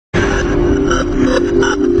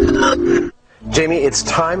Jamie, it's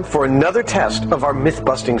time for another test of our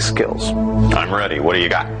myth-busting skills. I'm ready. What do you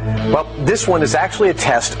got? Well, this one is actually a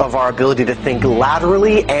test of our ability to think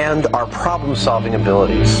laterally and our problem-solving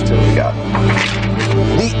abilities. So we got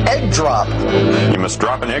the egg drop. You must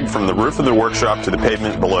drop an egg from the roof of the workshop to the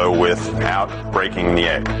pavement below without breaking the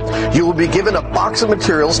egg. You will be given a box of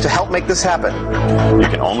materials to help make this happen. You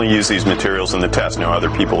can only use these materials in the test. No other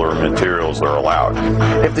people or materials are allowed.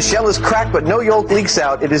 If the shell is cracked but no yolk leaks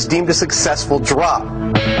out, it is deemed a successful drop.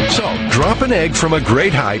 So, drop an egg from a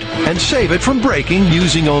great height and save it from breaking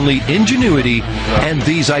using only ingenuity and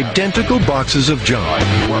these identical boxes of junk.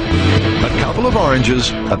 A couple of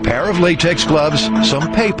oranges, a pair of latex gloves,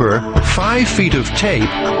 some paper, 5 feet of tape,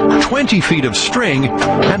 20 feet of string,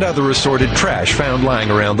 and other assorted trash found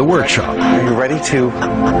lying around the workshop. Are you ready to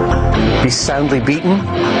be soundly beaten?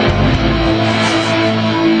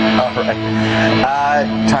 All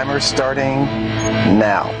right. Timer starting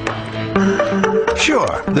now.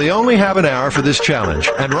 Sure, they only have an hour for this challenge,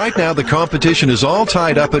 and right now the competition is all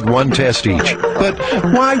tied up at one test each. But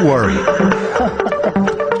why worry?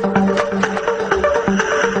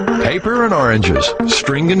 Paper and oranges,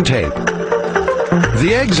 string and tape.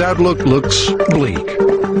 The egg's outlook looks bleak.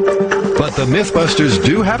 But the Mythbusters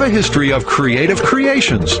do have a history of creative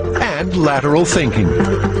creations and lateral thinking.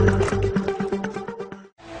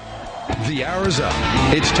 The hour's up.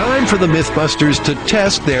 It's time for the Mythbusters to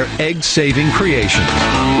test their egg-saving creations.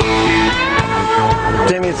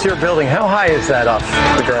 Jamie, it's your building. How high is that off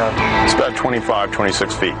the ground? It's about 25,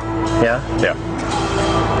 26 feet. Yeah? Yeah.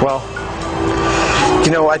 Well,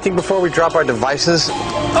 you know, I think before we drop our devices,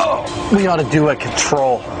 we ought to do a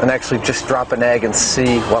control and actually just drop an egg and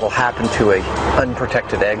see what'll happen to a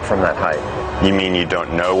unprotected egg from that height. You mean you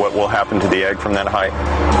don't know what will happen to the egg from that height?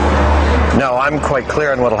 No, I'm quite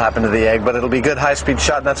clear on what'll happen to the egg, but it'll be a good high-speed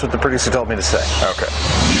shot, and that's what the producer told me to say. Okay.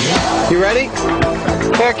 You ready?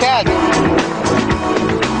 Here, cat.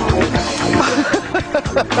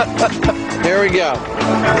 Here we go.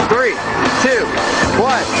 3, 2,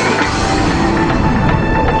 1.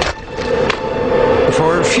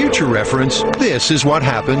 For future reference, this is what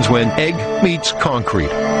happens when egg meets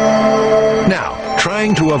concrete. Now,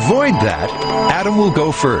 trying to avoid that, Adam will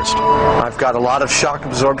go first. I've got a lot of shock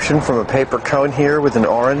absorption from a paper cone here with an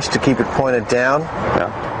orange to keep it pointed down. Yeah.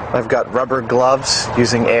 I've got rubber gloves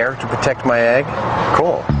using air to protect my egg.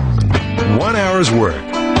 Cool. 1 hour's work.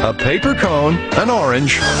 A paper cone, an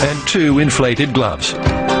orange, and 2 inflated gloves.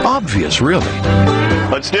 Obvious, really.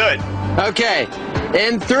 Let's do it. Okay,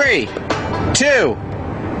 in 3, 2,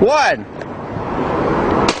 1.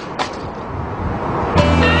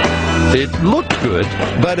 It looked good,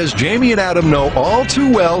 but as Jamie and Adam know all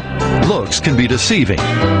too well, looks can be deceiving.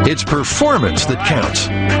 It's performance that counts.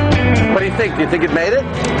 What do you think? Do you think it made it?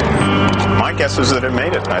 My guess is that it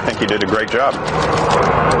made it. I think you did a great job.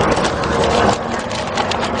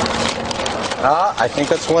 I think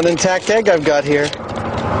that's one intact egg I've got here.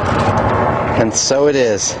 And so it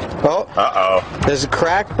is. Oh. Uh-oh. There's a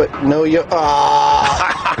crack, but no yolk.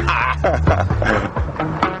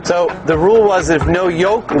 So the rule was if no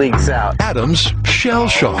yolk leaks out. Adam's shell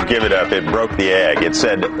shock. Give it up. It broke the egg. It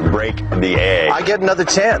said break the egg. I get another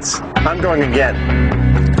chance. I'm going again.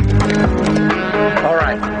 All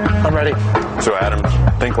right. I'm ready. So, Adam,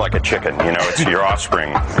 think like a chicken. You know, it's your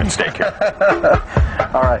offspring at stake here.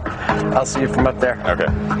 All right. I'll see you from up there. Okay.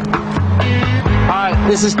 All right.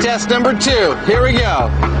 This is test number 2. Here we go.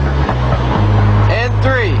 And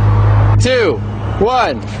 3, 2,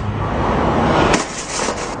 1.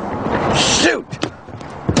 Shoot!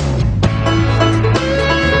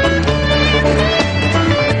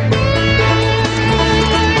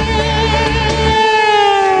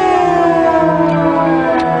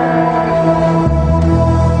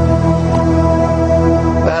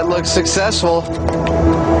 That looks successful.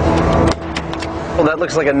 Well, that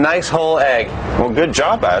looks like a nice whole egg. Well, good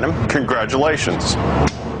job, Adam. Congratulations.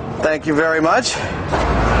 Thank you very much.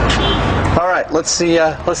 All right, let's see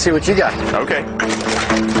what you got. Okay.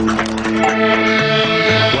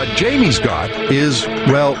 What Jamie's got is,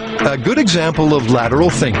 well, a good example of lateral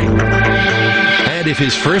thinking. And if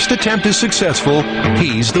his first attempt is successful,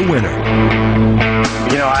 he's the winner.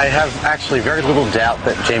 You know, I have actually very little doubt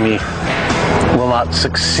that Jamie will not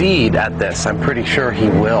succeed at this. I'm pretty sure he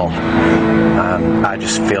will. I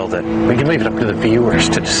just feel that we can leave it up to the viewers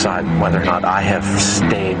to decide whether or not I have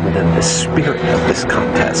stayed within the spirit of this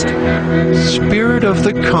contest. Spirit of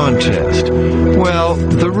the contest. Well,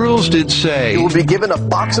 the rules did say... You will be given a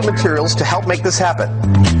box of materials to help make this happen.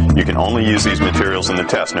 You can only use these materials in the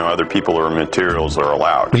test. No other people or materials are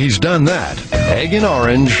allowed. He's done that. Egg and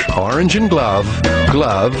orange, orange and glove,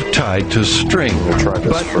 glove tied to string.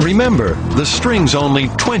 But remember, the string's only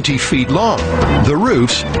 20 feet long. The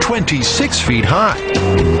roof's 26 feet high.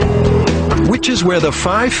 Which is where the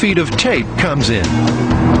 5 feet of tape comes in.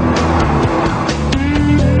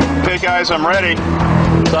 Okay, guys, I'm ready.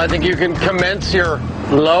 So I think you can commence your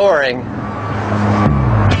lowering.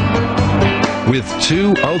 With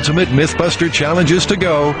 2 ultimate Mythbuster challenges to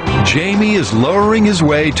go, Jamie is lowering his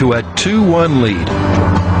way to a 2-1 lead.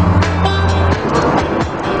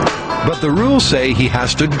 But the rules say he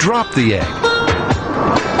has to drop the egg.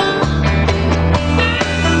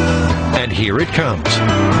 And here it comes.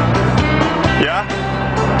 Yeah?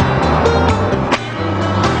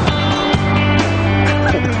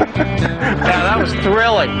 Yeah, that was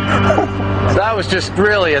thrilling. That was just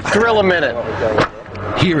really a thrill a minute.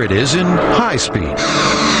 Here it is in high speed.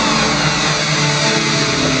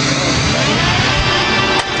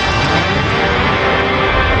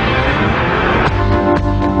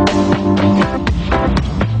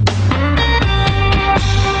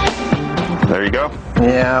 There you go.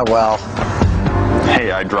 Yeah, well,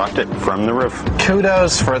 Hey, I dropped it from the roof.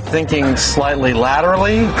 kudos for thinking slightly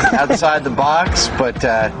laterally outside the box, but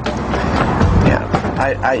yeah,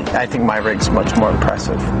 I think my rig's much more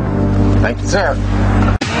impressive. Thank you, sir.